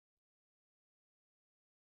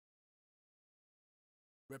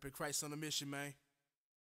Repping Christ on a mission, man.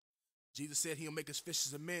 Jesus said he'll make us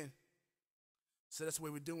fishers of men. So that's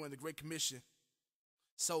what we're doing, the Great Commission.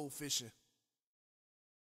 Soul fishing.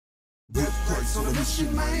 Rep Christ on a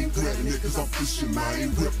mission, man. Glad the niggas I'm fishing,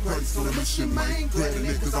 man. Rep Christ on a mission, man. Glad the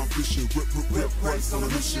niggas I'm fishing. Rep Christ on a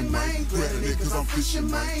mission, man. Glad the niggas I'm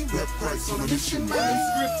fishing, man. Rep Christ on a mission,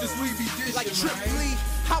 man. Scriptures we be dishing, like Triple E,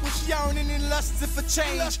 I was yearning and lusting for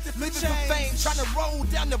change, living for fame, trying to roll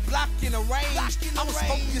down the block in the rain. I was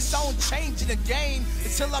focused on changing the game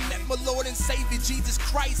until I met my Lord and Savior Jesus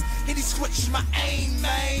Christ, and He switched my aim,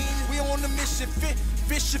 man. We on a mission,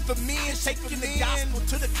 fishing for men, taking the gospel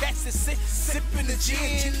to the cats that sit, sipping the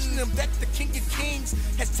gin, teaching them that the King of Kings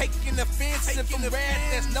has taken offense, and from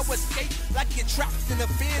wrath there's no escape, like you're trapped in a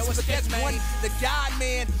fence. But there's one, the God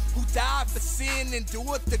man, who died for sin,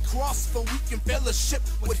 endured the cross, for we can fellowship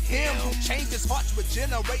with Him, who changes hearts,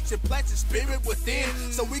 regenerates and plants His spirit within,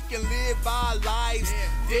 so we can live our lives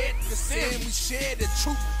dead to sin. We share the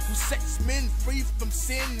truth, who sets men free from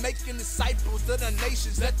sin, making disciples of the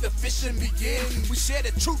nations. Let the fishing begin. We share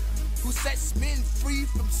the truth, who sets men free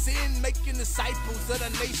from sin, making disciples of the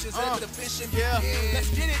nations. Let the fishing begin. Let's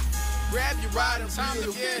get it. Grab your ride and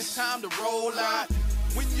reel, it's time to roll out.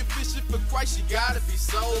 When you're fishing for Christ, you gotta be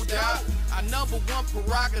sold out. Our number one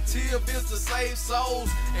prerogative is to save souls,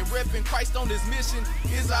 and repping Christ on this mission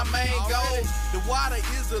is our main goal. The water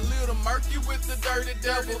is a little murky with the dirty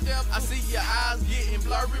devil. I see your eyes getting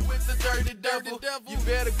blurry with the dirty devil. You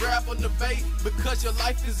better grab on the bait, because your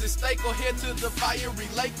life is at stake, or head to the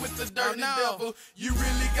fiery lake with the dirty devil. You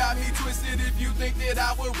really got me twisted if you think that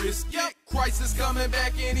I would risk it. Christ is coming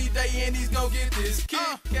back any day, and He's gonna get this kick.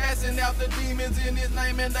 Casting out the demons in His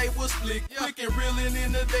name, and they will split. Quick and reeling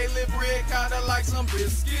in the daily bread, kinda like some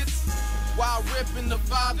biscuits. While ripping the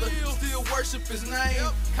Father, still worship His name.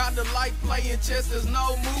 Kinda like playing chess, there's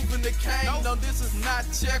no moving the cane. No, this is not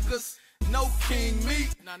checkers. No king meat.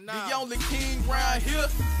 The only king round here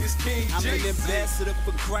is King Jesus. I'm an ambassador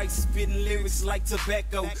for Christ, spitting lyrics like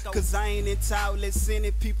tobacco. Cause I ain't into all that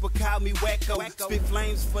sinning, people call me wacko. Spit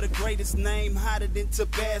flames for the greatest name, hotter than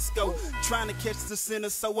Tabasco. Trying to catch the sinner,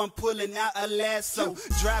 so I'm pulling out a lasso.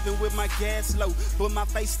 Driving with my gas low, but my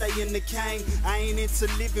face stay in the cane. I ain't into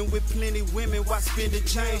living with plenty women while spending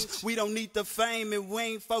change. We don't need the fame, and we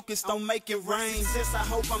ain't focused on making rain. Since I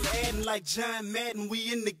hope I'm adding like John Madden,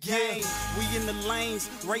 we in the game. We in the lanes,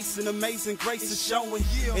 racing, amazing grace is showing.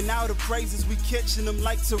 And all the praises, we catching them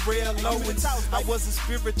like Terrell Owens. I was a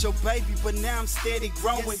spiritual baby, but now I'm steady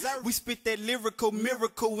growing. We spit that lyrical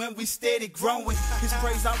miracle and we steady growing. His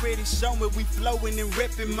praise already showing, we flowing and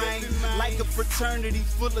repping, man. Like a fraternity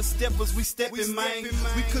full of steppers, we stepping, man.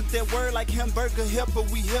 We cook that word like hamburger helper,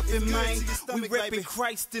 we helping, man. We repping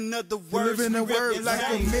Christ, in other words. We living the word like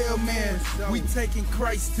a mailman. We taking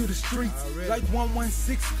Christ to the streets. Like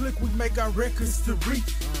 116 click, we make our records to reach.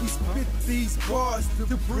 We spit these bars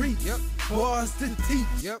to preach, bars to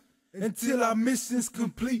teach. Until our mission's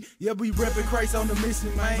complete. Yeah, we reppin' Christ on the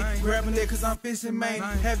mission, man. Grabbing that cause I'm fishing, man.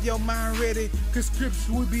 Have your mind ready, cause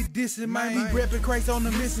scripture we be dissing, man. We reppin' Christ on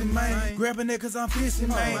the mission, man. Grabbing that cause I'm fishing,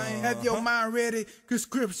 man. Have your mind ready, cause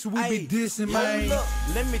scripture we be dissing, man. Look,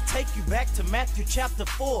 let me take you back to Matthew chapter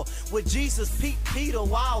 4, where Jesus picked Peter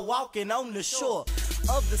while walking on the shore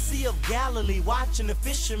of the Sea of Galilee, watching the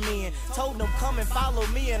fishermen. Told them, come and follow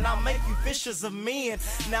me, and I'll make you fishers of men.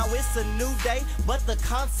 Now it's a new day, but the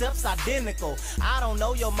concept's identical. I don't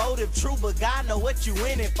know your motive true, but God know what you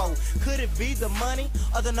in it for. Could it be the money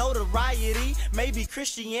or the notoriety? Maybe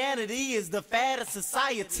Christianity is the fad of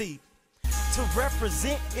society. To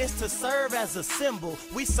represent is to serve as a symbol.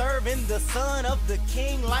 We serve in the son of the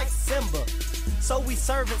king like Simba. So we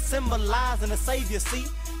serve and symbolizing the Savior, see?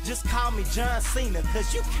 Just call me John Cena,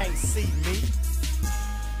 cause you can't see me.